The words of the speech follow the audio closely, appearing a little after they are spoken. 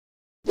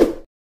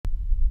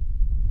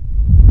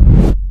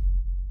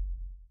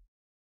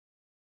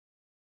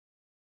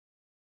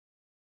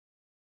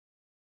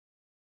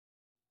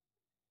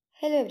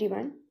Hello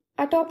everyone.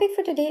 Our topic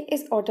for today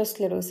is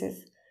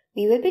otosclerosis.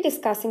 We will be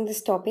discussing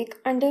this topic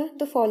under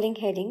the following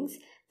headings,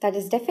 that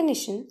is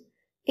definition,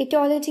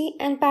 etiology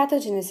and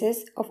pathogenesis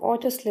of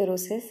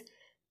otosclerosis,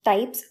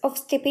 types of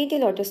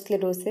stapedial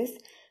otosclerosis,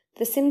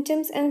 the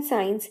symptoms and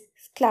signs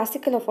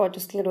classical of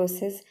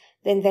otosclerosis,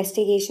 the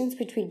investigations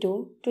which we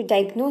do to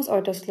diagnose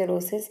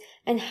otosclerosis,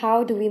 and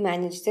how do we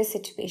manage this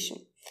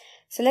situation.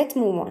 So let's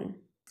move on.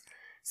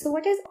 So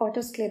what is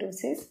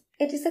otosclerosis?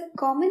 It is a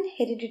common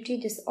hereditary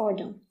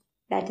disorder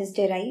that is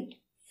derived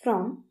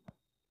from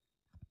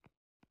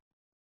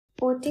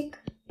otic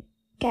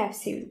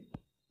capsule.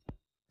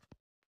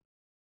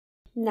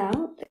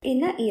 Now, the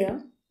inner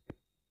ear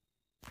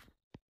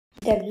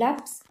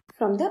develops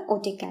from the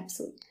otic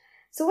capsule.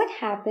 So what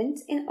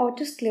happens in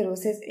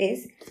otosclerosis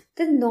is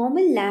the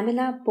normal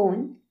lamellar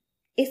bone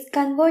is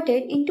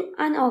converted into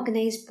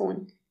unorganized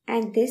bone,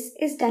 and this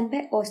is done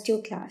by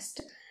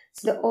osteoclast.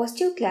 So the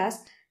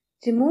osteoclast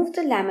remove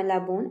the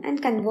lamellar bone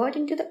and convert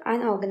into the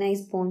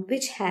unorganized bone,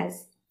 which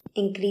has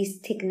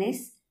increased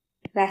thickness,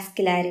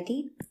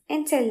 vascularity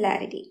and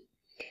cellularity.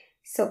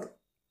 So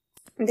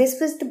this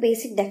was the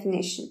basic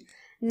definition.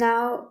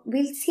 Now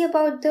we'll see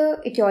about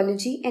the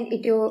etiology and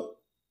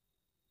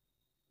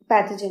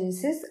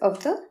pathogenesis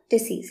of the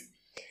disease.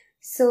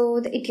 So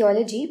the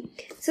etiology,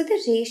 so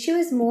the ratio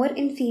is more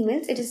in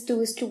females, it is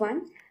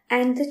 2:1,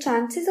 and the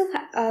chances of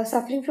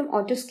suffering from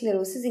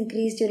otosclerosis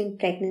increase during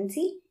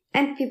pregnancy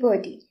and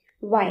puberty.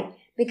 Why?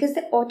 Because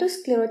the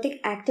otosclerotic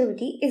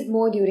activity is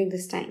more during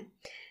this time.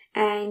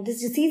 And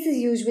this disease is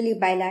usually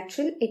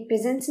bilateral. It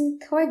presents in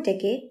third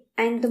decade,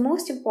 and the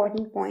most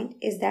important point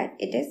is that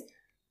it is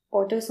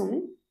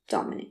autosomal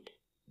dominant.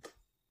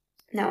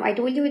 Now, I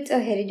told you it's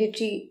a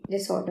hereditary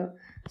disorder,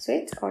 so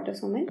it's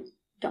autosomal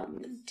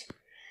dominant.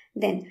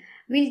 Then,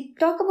 we'll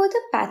talk about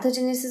the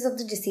pathogenesis of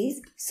the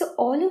disease. So,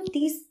 all of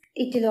these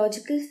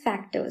etiological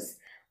factors,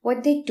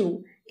 what they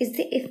do is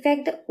they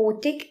affect the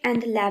otic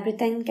and the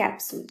labyrinthine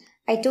capsule.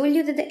 I told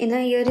you that the inner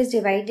ear is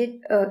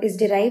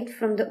derived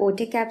from the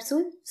otic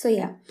capsule. So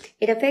yeah,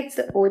 it affects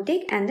the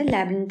otic and the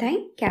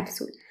labyrinthine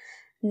capsule.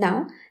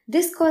 Now,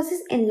 this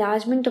causes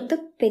enlargement of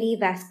the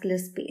perivascular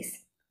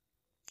space.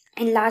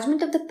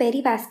 Enlargement of the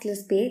perivascular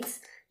space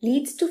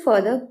leads to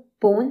further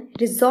bone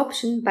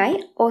resorption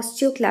by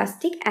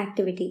osteoclastic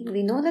activity.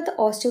 We know that the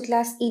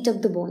osteoclasts eat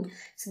up the bone.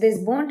 So there's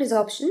bone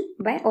resorption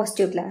by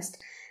osteoclast.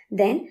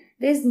 Then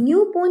there's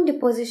new bone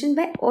deposition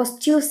by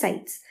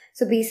osteocytes.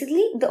 So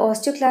basically, the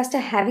osteoclasts are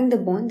having the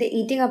bone, they're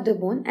eating up the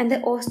bone, and the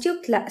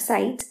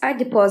osteocytes are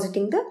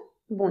depositing the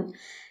bone.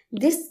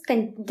 The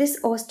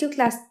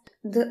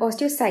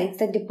osteocytes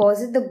that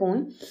deposit the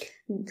bone,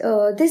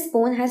 this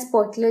bone has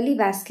particularly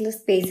vascular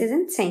spaces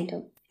in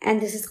center,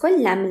 and this is called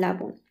lamellar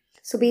bone.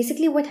 So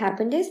basically, what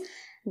happened is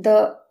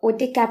the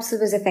otic capsule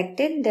was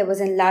affected. There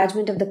was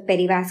enlargement of the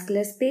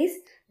perivascular space.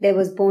 There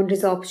was bone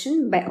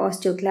resorption by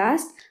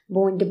osteoclast,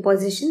 bone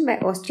deposition by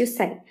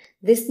osteocyte.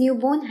 This new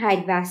bone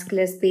had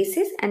vascular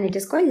spaces and it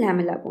is called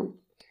lamellar bone.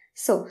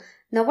 So,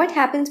 now what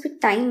happens with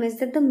time is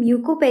that the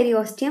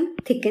mucoperiosteum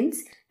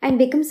thickens and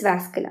becomes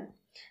vascular.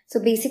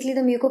 So basically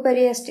the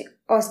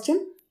mucoperiosteum,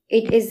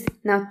 it is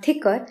now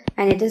thicker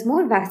and it is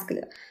more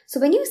vascular. So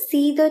when you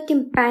see the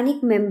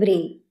tympanic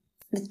membrane,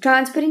 the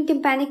transparent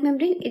tympanic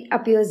membrane, it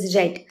appears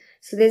red.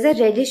 So there's a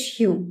reddish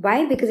hue.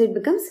 Why? Because it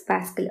becomes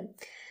vascular.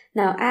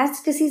 Now, as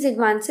the disease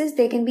advances,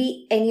 there can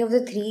be any of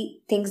the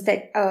three things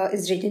that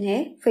is written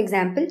here. For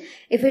example,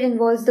 if it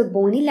involves the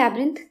bony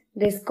labyrinth,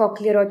 there's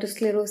cochlear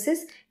otosclerosis.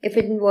 If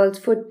it involves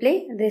foot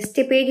plate, there's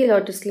stapedial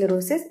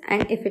otosclerosis.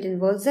 And if it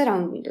involves the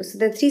round window. So,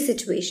 there are three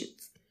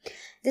situations.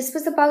 This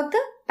was about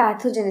the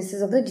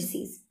pathogenesis of the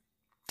disease.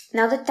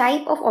 Now, the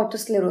type of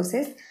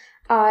otosclerosis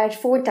are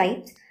 4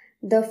 types.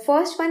 The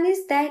first one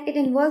is that it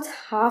involves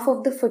half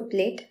of the foot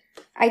plate.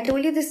 I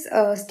told you this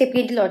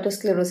stapedial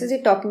otosclerosis,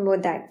 we're talking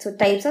about that. So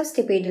types of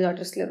stapedial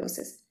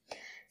otosclerosis.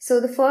 So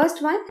the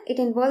first one, it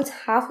involves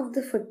half of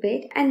the foot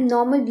plate and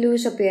normal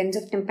bluish appearance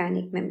of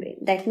tympanic membrane.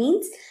 That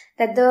means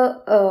that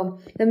the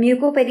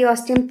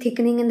mucoperiosteum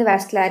thickening in the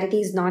vascularity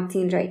is not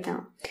seen right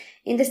now.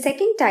 In the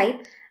second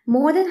type,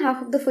 more than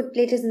half of the foot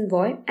plate is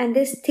involved and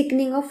there's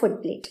thickening of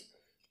foot plate.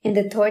 In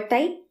the third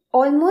type,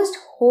 almost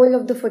whole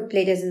of the foot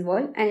plate is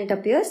involved and it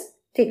appears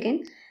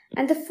thickened.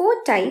 And the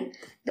fourth type,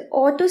 the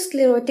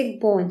otosclerotic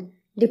bone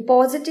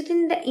deposited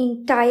in the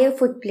entire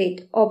foot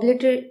plate,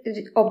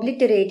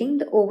 obliterating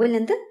the oval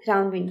and the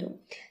round window.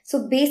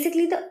 So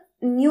basically the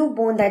new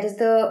bone, that is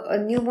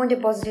the new bone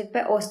deposited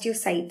by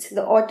osteocytes,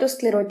 the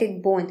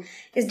otosclerotic bone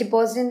is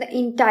deposited in the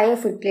entire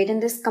foot plate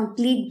and this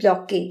complete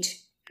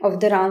blockage of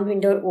the round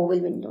window or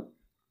oval window.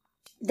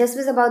 This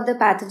was about the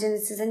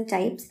pathogenesis and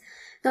types.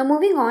 Now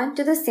moving on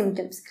to the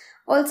symptoms.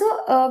 Also,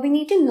 we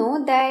need to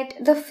know that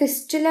the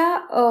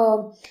fistula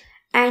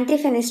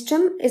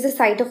antifenestrum is a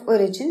site of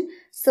origin.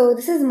 So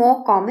this is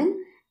more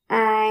common,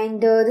 and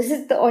this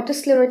is the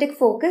otosclerotic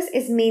focus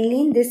is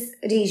mainly in this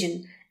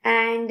region.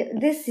 And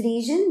this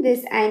region,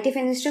 this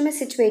antifenestrum, is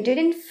situated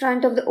in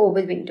front of the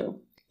oval window.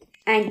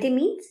 Ante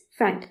means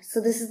front. So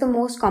this is the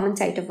most common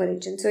site of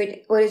origin. So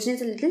it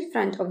originates a little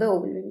front of the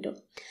oval window.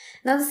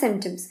 Now the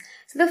symptoms.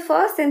 So the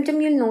first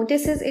symptom you'll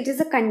notice is it is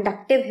a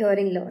conductive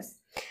hearing loss.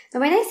 Now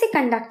when I say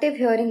conductive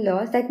hearing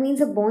loss, that means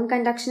the bone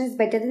conduction is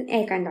better than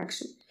air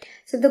conduction.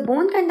 So if the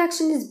bone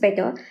conduction is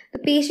better, the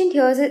patient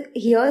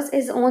hears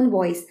his own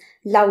voice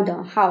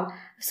louder. How?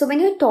 So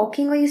when you're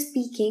talking or you're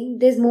speaking,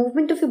 there's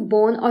movement of your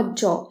bone or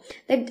jaw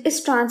that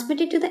is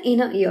transmitted to the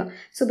inner ear.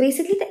 So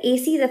basically the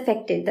AC is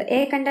affected, the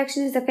air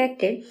conduction is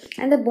affected,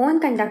 and the bone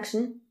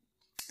conduction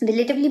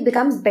relatively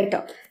becomes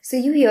better. So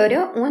you hear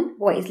your own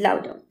voice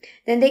louder.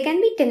 Then there can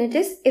be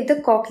tinnitus if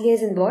the cochlea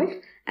is involved,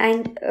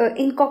 and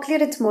in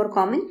cochlear it's more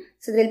common,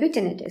 so there'll be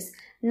tinnitus.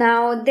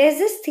 Now there's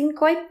this thing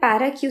called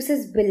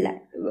paracusis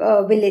villi.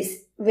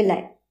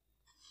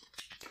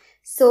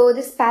 So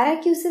this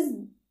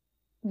paracusis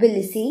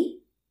villi.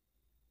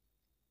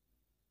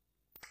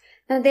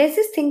 Now there's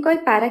this thing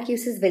called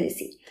paracusis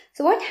villi.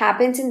 So what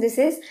happens in this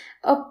is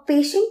a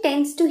patient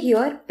tends to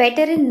hear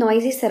better in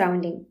noisy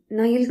surrounding.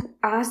 Now you'll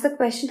ask the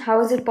question, how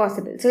is it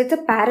possible? So it's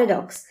a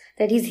paradox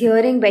that he's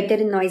hearing better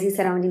in noisy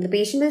surrounding. The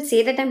patient will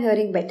say that I'm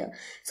hearing better.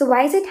 So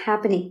why is it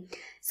happening?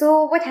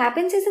 So what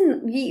happens is,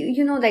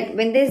 you know that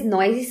when there's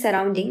noisy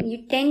surrounding,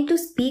 you tend to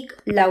speak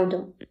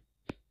louder.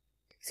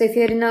 So if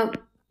you're in a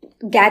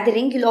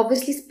gathering, you'll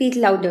obviously speak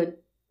louder.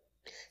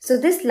 So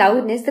this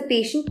loudness the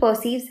patient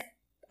perceives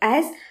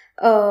as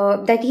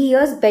that he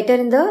hears better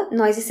in the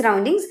noisy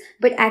surroundings,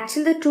 but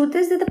actually the truth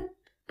is that the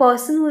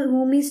person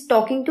whom he's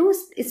talking to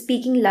is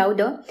speaking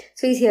louder,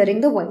 so he's hearing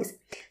the voice.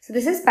 So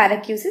this is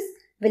paracusis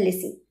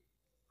villi.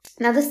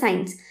 Now the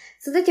signs.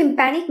 So the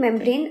tympanic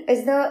membrane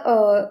is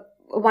the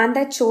one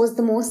that shows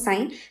the most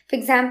sign. For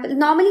example,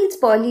 normally it's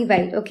pearly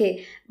white,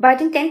 okay,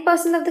 but in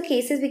 10% of the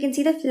cases we can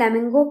see the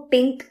flamingo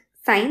pink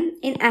sign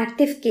in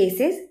active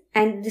cases,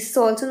 and this is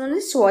also known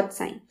as Schwartz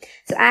sign.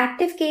 So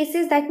active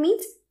cases, that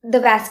means the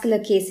vascular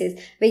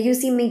cases where you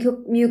see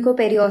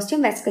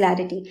mucoperiosteum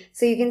vascularity.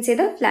 So you can say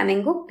the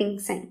flamingo pink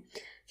sign.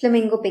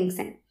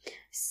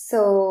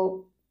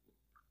 So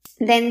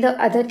then the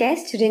other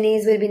test,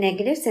 Rene's, will be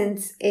negative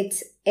since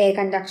its air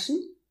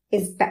conduction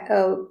is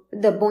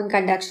the bone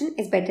conduction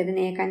is better than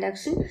air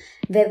conduction.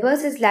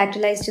 Weber's is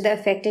lateralized to the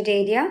affected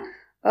ear.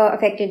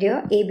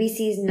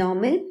 ABC is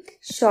normal.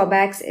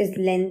 Schobach's is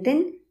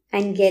lengthened,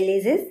 and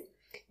Gelle's is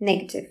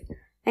negative,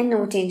 and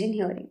no change in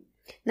hearing.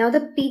 Now the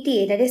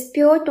PTA, that is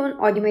pure tone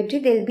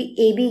audiometry, there will be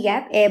AB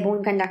gap, air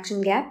bone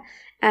conduction gap,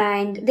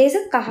 and there's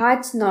a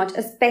Cahart's notch,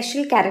 a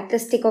special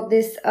characteristic of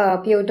this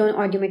pure tone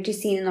audiometry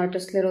seen in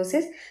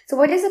otosclerosis. So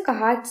what is a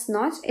Cahart's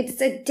notch? It's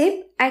a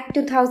dip at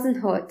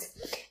 2000 Hz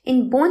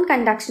in bone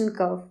conduction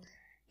curve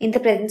in the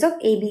presence of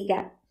AB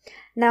gap.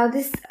 Now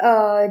this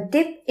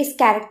dip is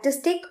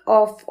characteristic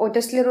of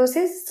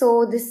otosclerosis,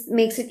 so this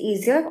makes it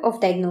easier of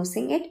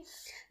diagnosing it.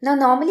 Now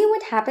normally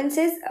what happens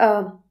is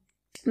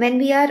when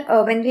we are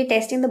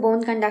testing the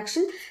bone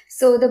conduction,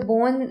 so the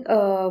bone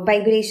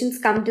vibrations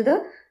come to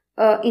the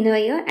inner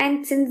ear,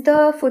 and since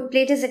the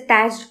footplate is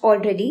attached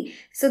already,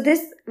 so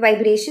this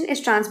vibration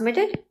is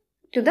transmitted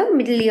to the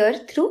middle ear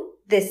through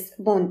this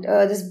bone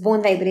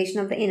vibration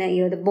of the inner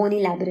ear, the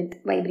bony labyrinth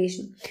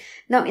vibration.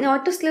 Now in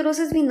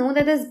otosclerosis, we know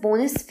that this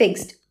bone is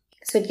fixed,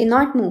 so it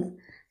cannot move.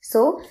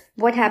 So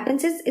what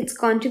happens is its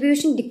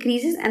contribution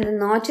decreases and the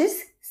notch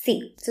is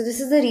C. So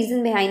this is the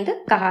reason behind the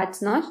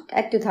Cahart's notch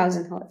at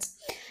 2000 Hz.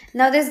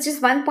 Now there's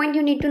just one point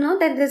you need to know,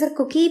 that there's a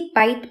cookie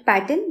bite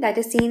pattern that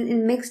is seen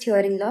in mixed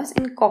hearing loss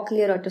in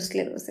cochlear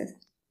otosclerosis.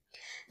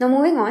 Now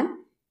moving on,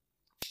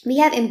 we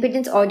have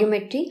impedance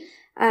audiometry,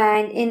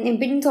 and in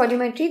impedance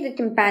audiometry, the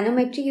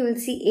tympanometry, you will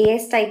see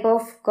AS type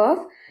of curve,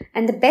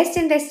 and the best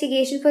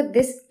investigation for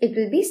this, it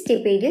will be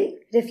stapedial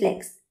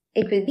reflex.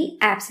 It will be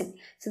absent.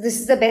 So this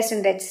is the best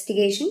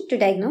investigation to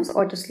diagnose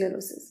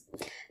otosclerosis.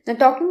 Now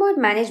talking about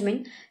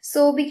management,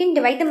 so we can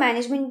divide the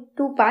management in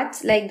two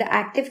parts, like the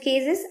active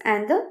cases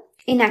and the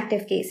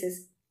inactive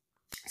cases.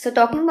 So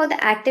talking about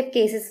the active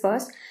cases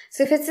first,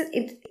 so if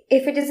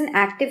it is an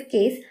active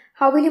case,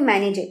 how will you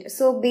manage it?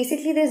 So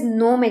basically there's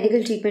no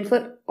medical treatment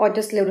for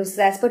otosclerosis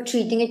as per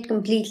treating it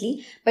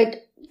completely,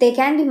 but there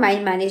can be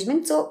mild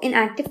management. So in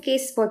active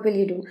cases, what will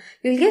you do?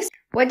 You'll give,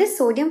 what does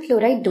sodium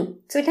fluoride do?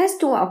 So it has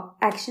two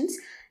actions.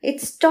 It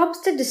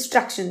stops the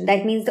destruction,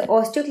 that means the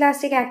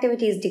osteoclastic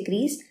activity is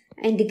decreased,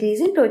 and decrease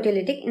in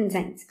proteolytic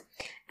enzymes,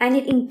 and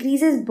it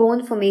increases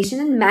bone formation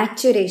and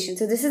maturation.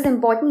 So this is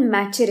important,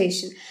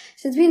 maturation,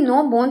 since we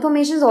know bone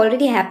formation is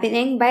already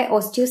happening by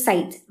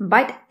osteocytes,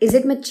 but is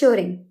it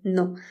maturing?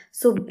 No.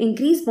 So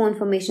increase bone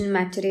formation and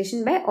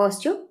maturation by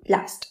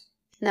osteoblast.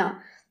 Now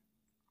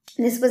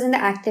this was in the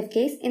active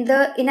case. In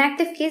the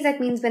inactive case, that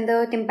means when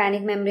the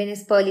tympanic membrane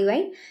is pearly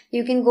white,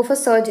 you can go for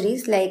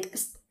surgeries like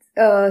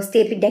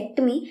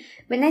stapedectomy.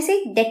 When I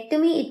say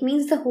dectomy, it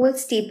means the whole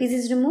stapes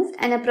is removed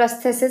and a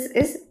prosthesis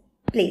is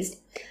placed.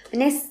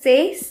 When I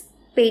say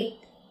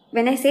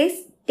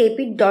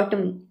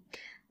stapedotomy,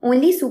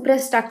 only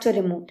suprastructure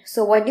removed.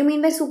 So what do you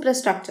mean by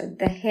suprastructure?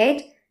 The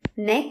head,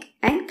 neck,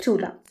 and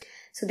crura.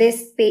 So there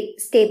is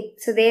stape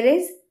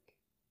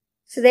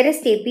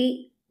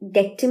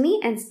dectomy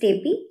and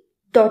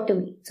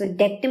stapidotomy. So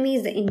dectomy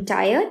is the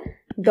entire,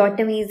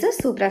 dotomy is the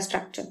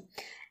suprastructure.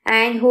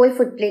 And whole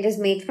foot plate is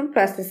made from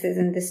prosthesis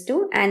in this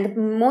too. And the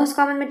most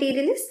common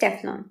material is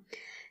Teflon.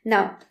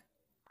 Now,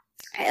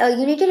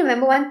 you need to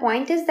remember one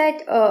point that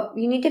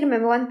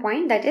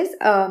is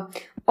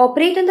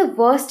operate on the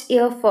worst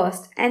year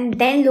first and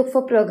then look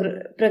for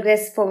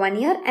progress for 1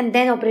 year and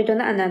then operate on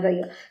the another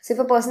year. So if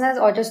a person has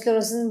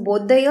otosclerosis in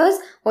both the years,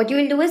 what you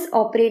will do is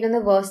operate on the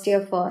worst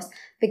year first,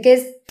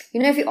 because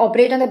if you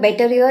operate on the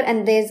better year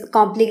and there's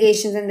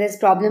complications and there's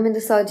problem in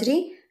the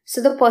surgery,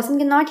 so the person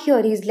cannot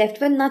hear, he's left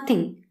with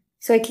nothing.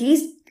 So at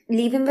least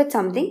leave him with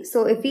something.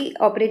 So if we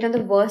operate on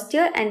the worst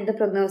year and the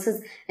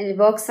prognosis and it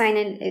works fine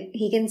and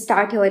he can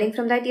start hearing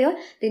from that year,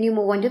 then you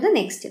move on to the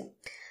next year.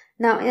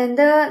 Now, in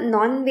the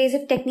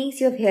non-invasive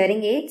techniques, you have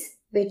hearing aids,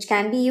 which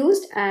can be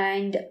used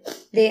and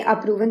they are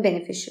proven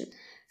beneficial.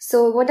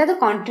 So what are the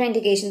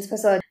contraindications for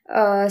surgery?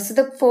 So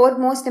the 4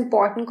 most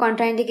important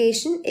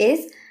contraindication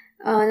is,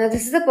 now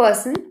this is a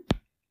person,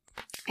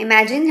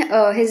 imagine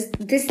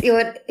this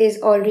ear is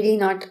already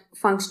not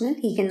functional,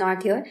 he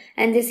cannot hear,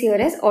 and this ear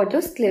has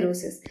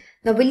otosclerosis.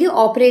 Now, will you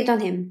operate on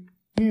him?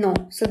 No.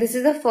 So this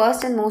is the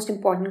first and most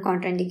important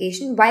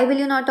contraindication. Why will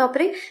you not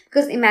operate?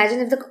 Because imagine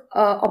if the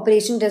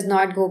operation does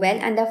not go well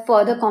and the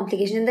further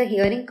complication in the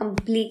hearing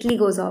completely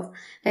goes off.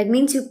 That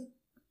means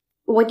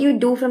what you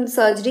do from the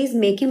surgery is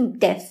make him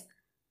deaf.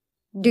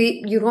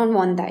 You don't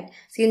want that.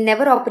 So you'll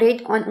never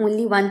operate on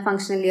only one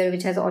functional ear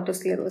which has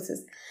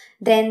otosclerosis.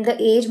 Then the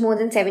age more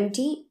than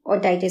 70,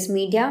 otitis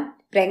media,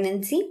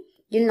 pregnancy,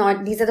 these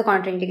are the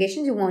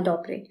contraindications, you won't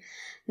operate.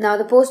 Now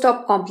the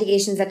post-op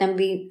complications that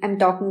I'm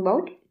talking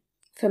about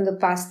from the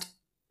past.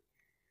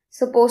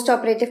 So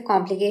post-operative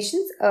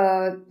complications,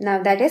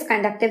 now that is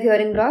conductive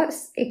hearing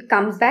loss, it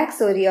comes back,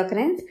 so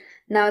reoccurrence.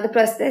 Now the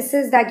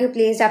prosthesis that you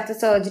placed after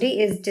surgery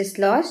is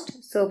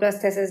dislodged, so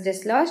prosthesis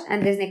dislodged,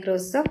 and there's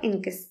necrosis of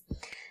incus.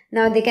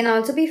 Now there can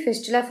also be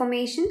fistula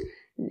formation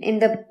in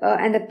the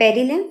and the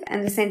perilymph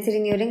and the sensory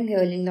nearing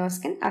hearing loss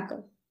can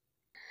occur.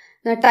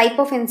 Now type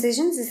of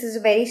incisions, this is a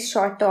very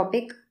short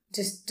topic,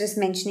 just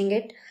mentioning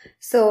it.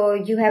 So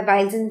you have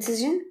Weil's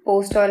incision,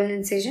 post-oral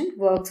incision,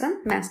 works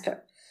on mastoid.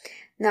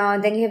 Now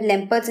then you have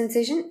Lempert's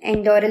incision,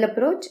 endoral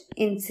approach,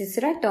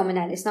 incisura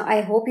terminalis. Now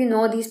I hope you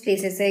know these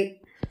places.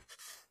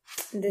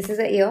 This is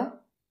a ear,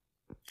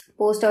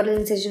 post-oral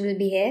incision will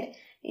be here.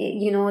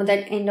 You know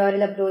that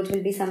endoral approach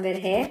will be somewhere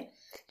here.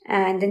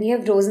 And then you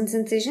have Rosen's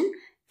incision,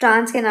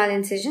 transcanal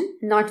incision,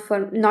 not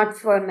for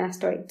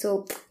mastoid.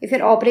 So if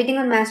you're operating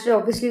on mastoid,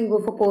 obviously you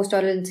go for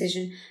post-oral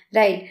incision,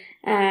 right?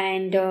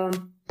 And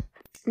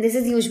this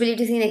is usually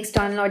to see an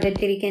external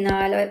auditory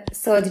canal or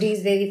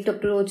surgeries where we have to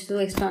approach through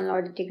external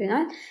auditory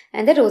canal,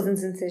 and the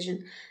Rosen's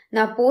incision.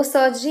 Now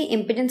post-surgery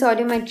impedance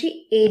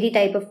audiometry, AD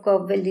type of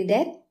curve will be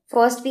there.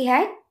 First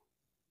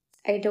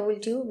I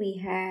told you we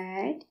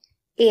had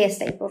AS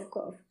type of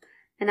curve,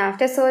 and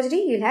after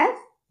surgery you'll have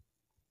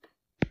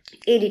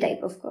AD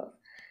type of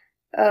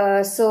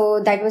curve. So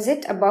that was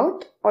it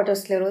about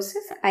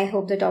otosclerosis. I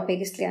hope the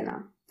topic is clear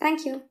now.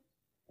 Thank you.